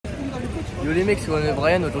Yo les mecs, c'est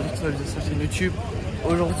oneway.bryann, aujourd'hui sur la chaîne YouTube.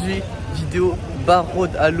 Aujourd'hui, vidéo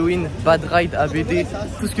Barode, Halloween, Bad Ride, ABD,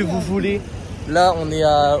 tout ce que vous voulez. Là on est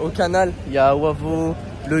au canal, il y a Wavo,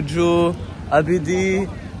 le Joe, ABD,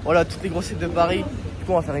 voilà toutes les grosses sites de Paris. Du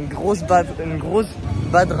coup on va faire une grosse bad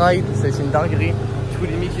ride, c'est une dinguerie. Du coup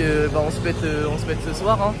les mecs, on se pète ce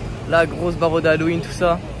soir hein. Là grosse Barode Halloween, tout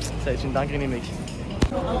ça, ça va être une dinguerie les mecs.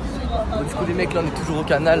 Bon, du coup les mecs là on est toujours au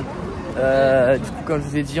canal. Du coup comme je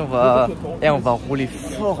vous ai dit on va rouler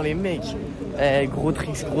fort les mecs. Gros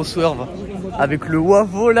tricks, gros swerve avec le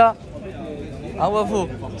Wavo là. Ah Wavo,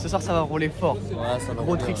 ce soir ça va rouler fort. Ouais, ça va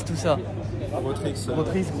gros tricks tout ça. Gros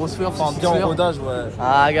tricks, gros swerve. Enfin bien en rodage ouais.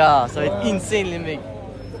 Ah gars, ça va être insane les mecs.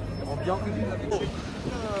 Bien.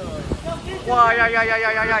 Oh. Aïe aïe aïe aïe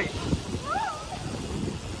aïe aïe.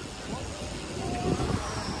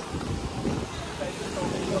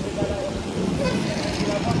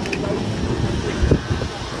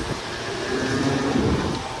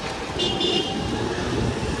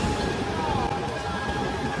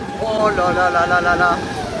 Oh là là là là là là.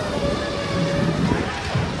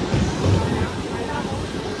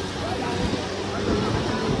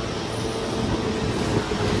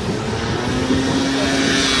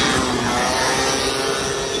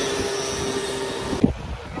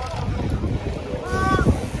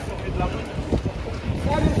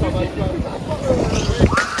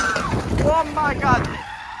 Oh my god.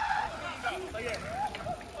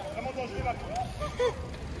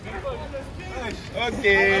 Ok.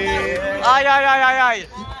 Aïe aïe aïe aïe aïe.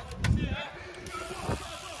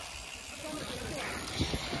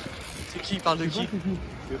 C'est qui? Il parle de qui?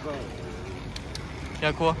 Je sais pas.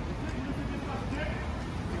 Y'a quoi?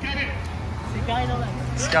 C'est carré dans la.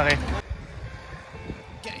 C'est carré.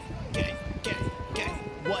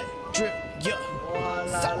 Oh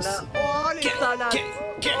là là. Oh les salades.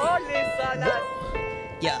 Oh les salades.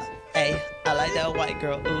 Yeah, hey, I like that white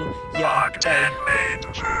girl, ooh, yeah, hey.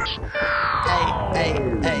 Hey,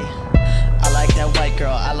 hey, I like that white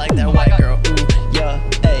girl, I like that white girl, ooh, yeah,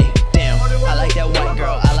 hey, damn. I like that white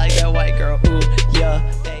girl, I like that white girl, ooh, yeah,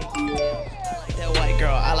 hey. I like that white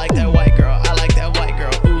girl, I like that white girl, I like that white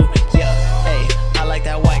girl, ooh, yeah, hey. I like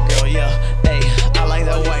that white girl, yeah, hey. I like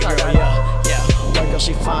that white girl, yeah, yeah. White girl,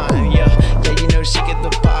 she fine, yeah, yeah, you know she get the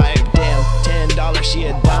vibe, damn. $10, she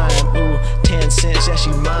a dime, ooh. 10 cents, yeah, she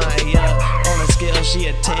mine, yeah. On a scale, she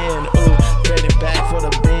a 10, ooh. Ready back for the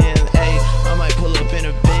Benz, ayy. I might pull up in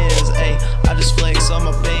a Benz, ayy. I just flex on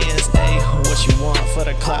my bands, ayy. What you want for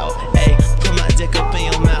the clout, ayy? Put my dick up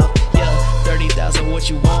in your mouth, yeah. 30,000, what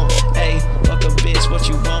you want, ayy? Fuck a bitch, what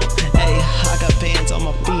you want, ayy? I got bands on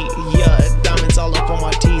my feet, yeah. Diamonds all up on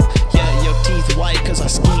my teeth, yeah. Your teeth white, cause I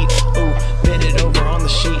skeet, ooh. Bend it over on the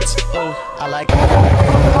sheets, ooh. I like it.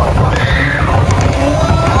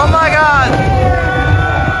 Oh my god!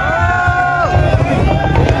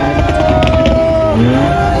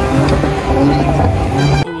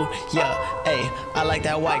 Ooh, yeah, hey, I like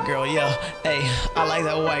that white girl, yeah, hey, I like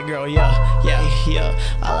that white girl, yeah, yeah, yeah,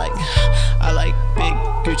 I like big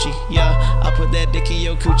Gucci, yeah, I put that dick in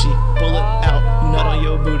your coochie, pull it out, nut on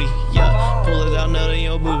your booty, yeah, pull it out, nut on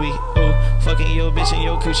your boobie, ooh, fucking your bitch in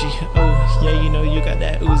your coochie, ooh, yeah, you know you got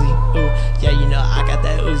that Uzi, ooh, yeah, you know I got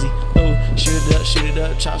that Uzi, ooh, shoot it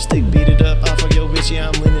up, chopstick, beat it up, I fuck your bitch, yeah,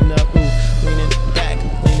 I'm leaning up, ooh, leaning back,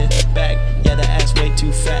 yeah, that ass way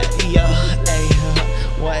too fat, yeah, hey,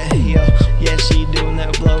 what, yeah, she doing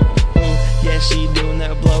that blow, ooh, yeah, she doing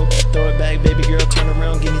that blow, throw it back, baby girl, turn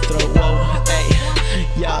around, give me throat, whoa, hey,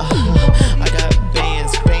 yeah, I got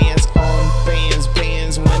bands on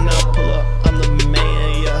bands, when I pull up, I'm the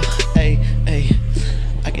man, yeah, hey,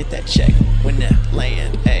 I get that check when that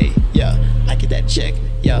land, hey, yeah, I get that check,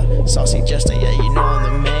 yeah, Saucy Justin, yeah, you know I'm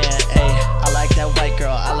the man, hey, I like that white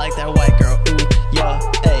girl, I like that white girl, ooh, yeah,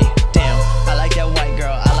 hey, damn, I like that white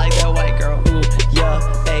girl, I like that white girl, ooh, yeah,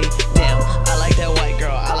 hey, damn, I like that white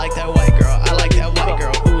girl, I like that white girl, I like that white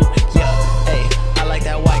girl, ooh, yeah, hey, I like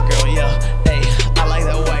that white girl, yeah, hey, I like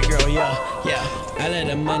that white girl, yeah, yeah. I love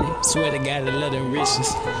the money, swear to God I love the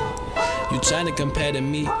riches. You tryna compare to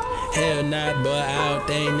me? Hell nah, boy, I don't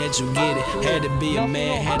think that you get it. Had to be a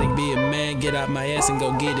man, get out my ass and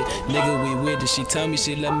go get it. Nigga, we with it. She told me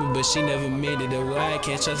she love me, but she never meant it. The way I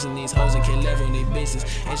can't trust in these hoes and can't love on these bitches.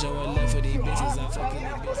 Ain't showing love for these bitches, I'm fucking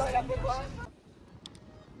these bitches.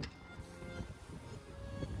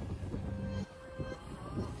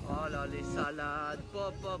 Oh là les salades,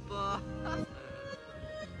 papa.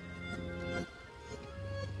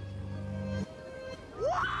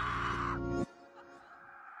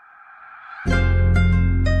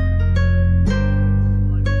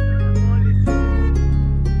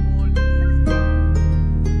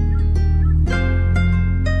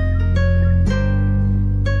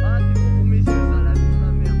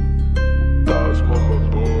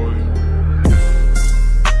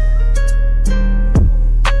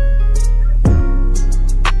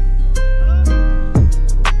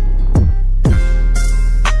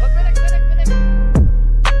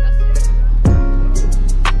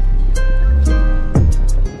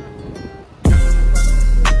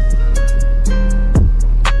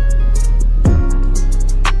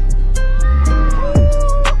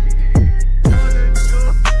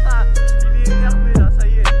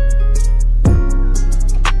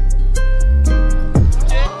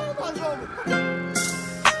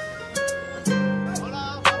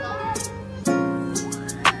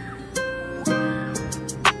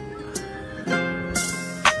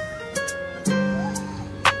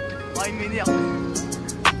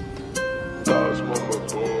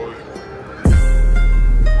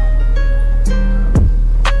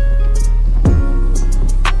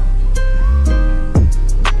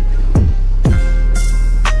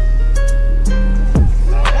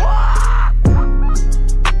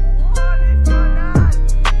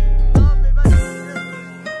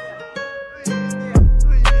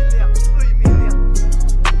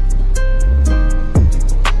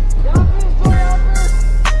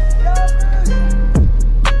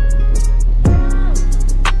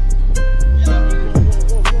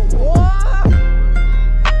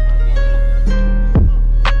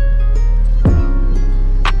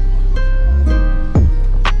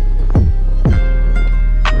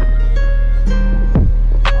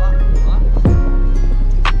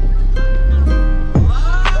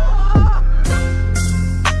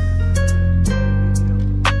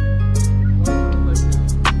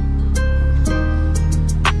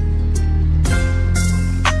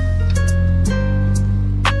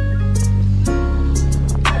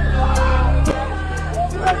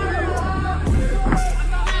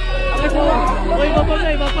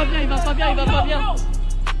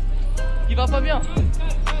 Il va pas bien.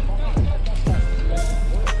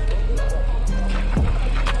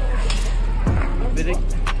 Bédé.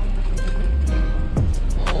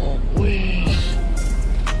 Oh oui.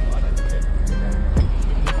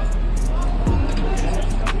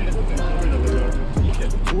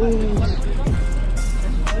 Oui.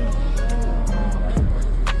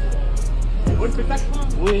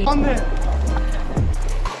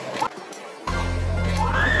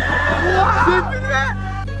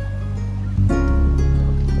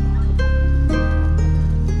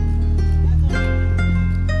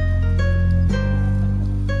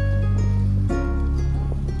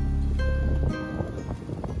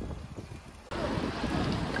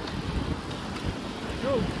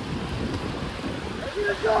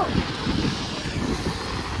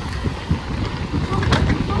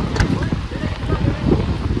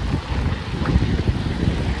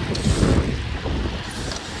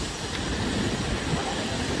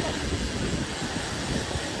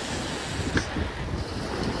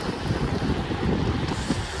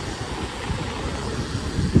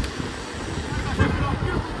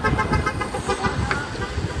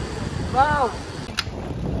 Wow.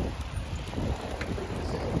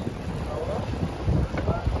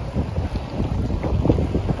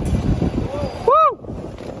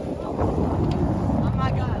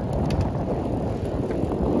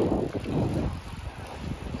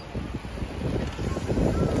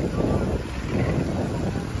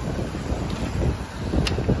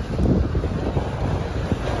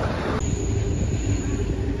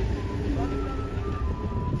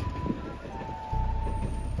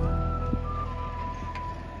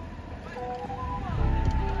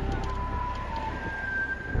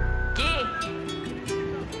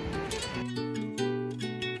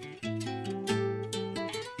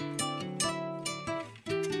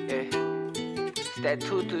 That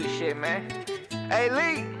tutu shit, man. Hey,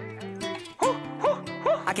 Lee.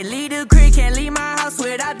 I can leave the crib, can't leave my house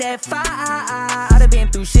without that fire. I done been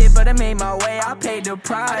through shit, but I made my way, I paid the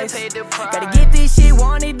price. Gotta get this shit,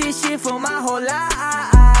 wanted this shit for my whole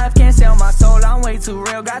life. Can't sell my soul, I'm way too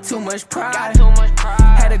real, got too much pride.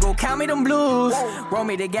 Had to go count me them blues, roll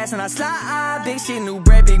me the gas and I slide. Big shit, new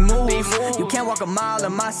bread, big moves. You can't walk a mile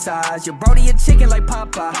on my size. Your Barode a chicken like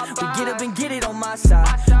Papa. We get up and get it on my side.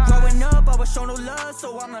 Growing up, I was shown no love,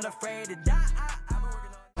 so I'm not afraid to die.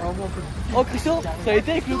 Oh Christo, ça a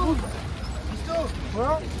été avec le bouc. Christo,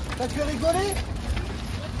 voilà, ça te fait rigoler?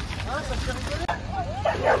 Hein, ça te fait rigoler?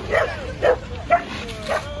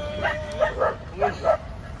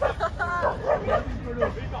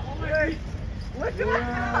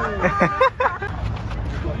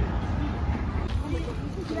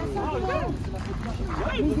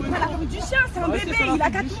 Mais c'est pas la faute du chien, c'est un bébé, il a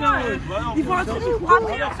 4 mois. Il faut un truc pour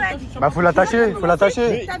après en fait. Bah faut l'attacher, faut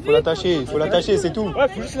l'attacher, c'est tout. Ouais,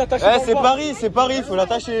 faut juste l'attacher. Eh, c'est Paris, faut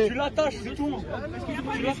l'attacher. Tu l'attaches, c'est tout.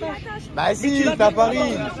 Tu l'attaches. Bah si, c'est à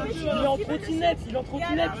Paris. Il est en trottinette,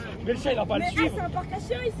 Mais le chien, il va pas le suivre. Mais c'est un parc à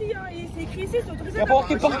chien ici, hein. C'est écrit ici, c'est autorisé. Il n'y a pas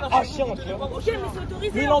marqué parc à chien. Ok, mais c'est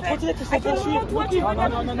autorisé. Mais il est en trottinette, il faut poursuivre. Non,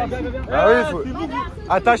 Ah oui, faut...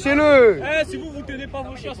 Attachez-le. Eh, si vous tenez pas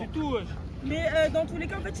vos chiens, c'est tout. Mais dans tous les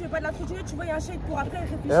cas, en fait, tu fais pas de la trottinette, tu vois, il y a un chien pour après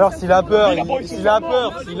réfléchir. Et alors s'il a peur, s'il a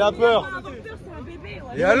peur, c'est un bébé.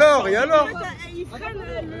 Et alors Il freine,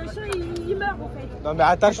 le chien, il meurt en fait. Non mais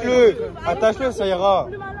attache-le, ça ira.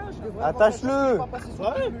 Attache-le.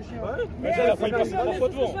 Mais ça, il a failli passer 3 fois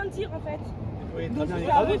devant. Je viens de dire en fait. Donc c'est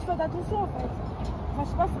à vous de faire attention en fait. Enfin, je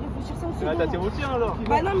sais pas, faut réfléchir ça aussi. T'as tes routiers alors.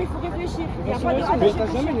 Bah non, mais faut réfléchir. Il n'y a pas de attacher.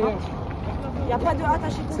 Il n'y a pas de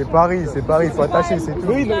attacher. C'est Paris, faut attacher, c'est tout.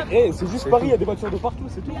 Oui, mais c'est juste Paris, il y a des voitures de partout,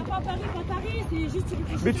 c'est tout. Il n'y a pas Paris, c'est juste tu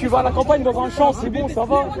réfléchis. Mais tu vas à la campagne dans un champ, c'est bon, ça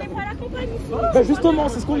va. On n'est pas à la campagne ici. Ben justement,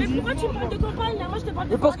 c'est ce qu'on Mais dit. pourquoi tu me parles de campagne là? Moi je te parle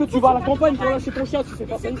de. Mais parce que tu vas à la campagne pour lâcher ton chien, tu fais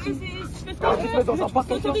pas ça ici. Je fais ce que Tu te mets dans un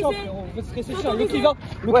parc avec un chien, on veut stresser le chien. Le qui va,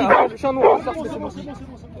 le chien nous, c'est bon.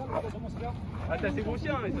 Ah, t'as tes gros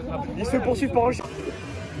chiens, il se fait poursuivre par un chien.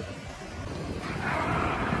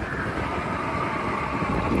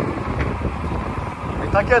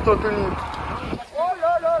 T'inquiète Anthony. Oh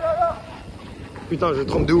là là là là. Putain, je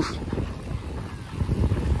trempe de ouf.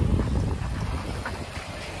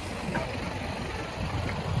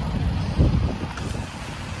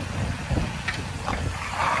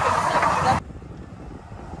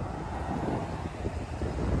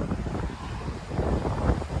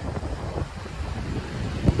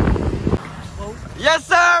 Yes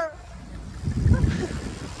sir.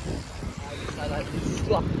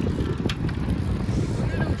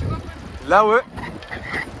 Là ouais.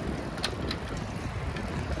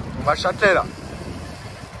 On va Châtelet là.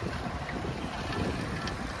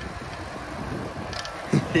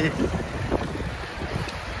 je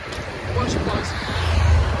sais pas.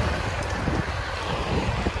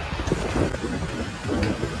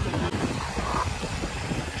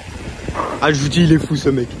 Ah, je vous dis, il est fou ce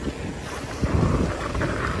mec.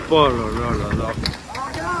 Oh là là là là. Ah,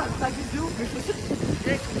 regarde, ça gueule de ouf, mais je suis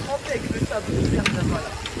trempé avec le sable. Merde, là-bas, là.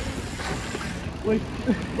 Oui.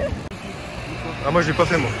 Ah, moi j'ai pas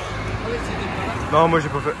fait, moi. Non, moi j'ai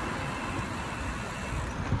pas fait.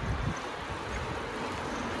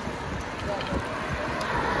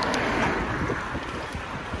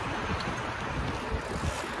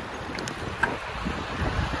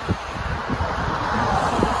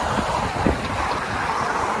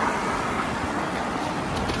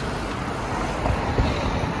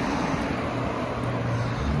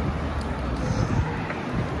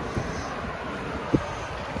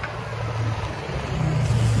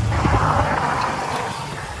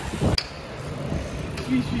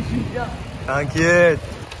 T'inquiète.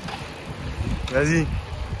 Vas-y.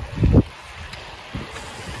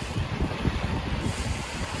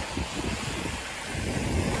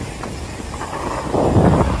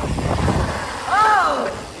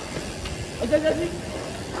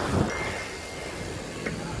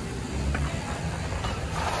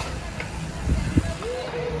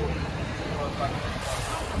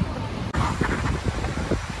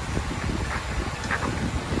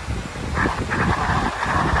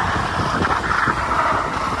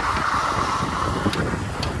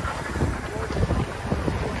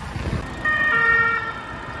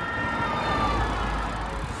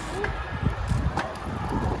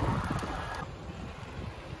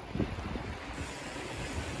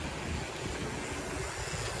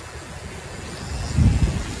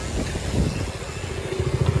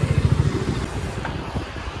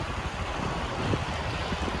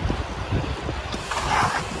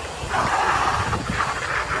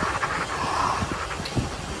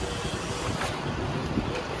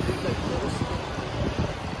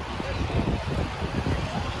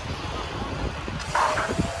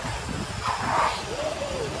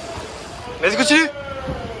 Vas-y, continue.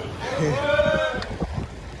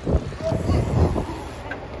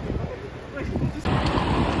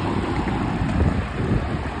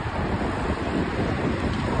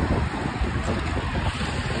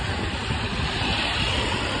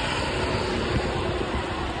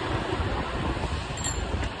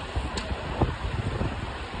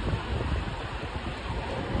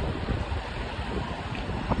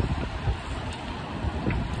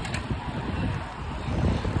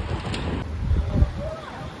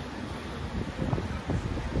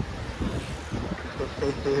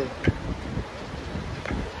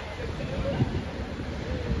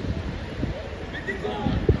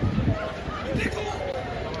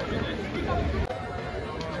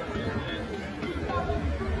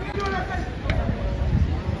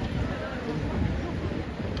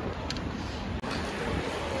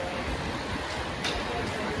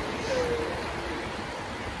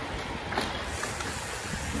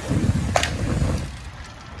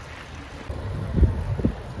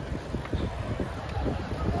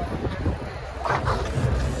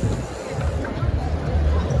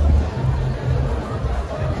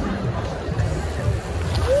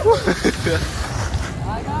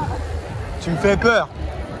 Tu me fais peur.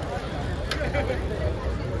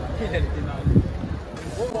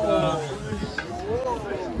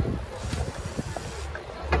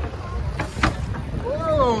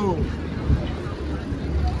 Oh.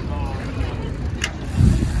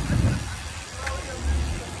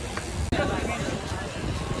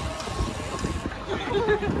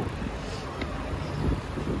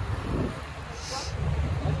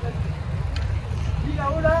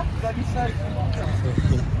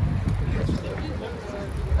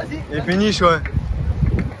 Et finish, ouais.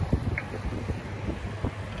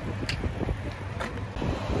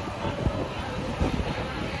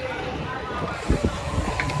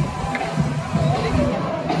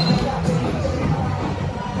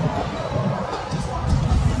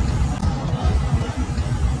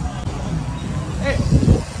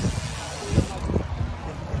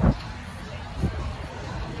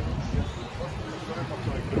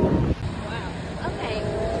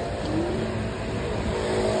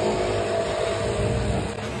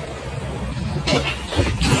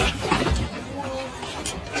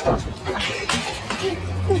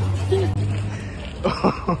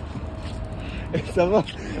 Ça va?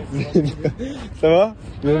 Ça va?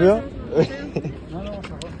 Tu vas bien? Non, non, ça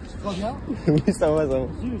va. Tu vas bien? Oui, ça va, ça va.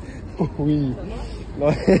 Oui.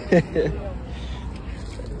 Non. Tu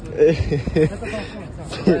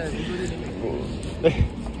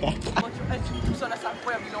dis tout ça là, c'est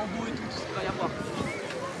incroyable, il est en bout et tout, tout ce qu'il va y avoir.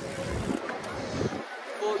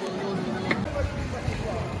 Oh,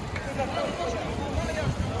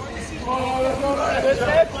 Mais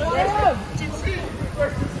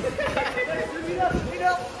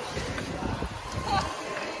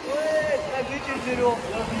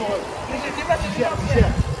j'étais pas celui-là,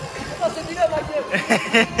 celui-là, ma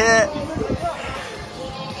gueule.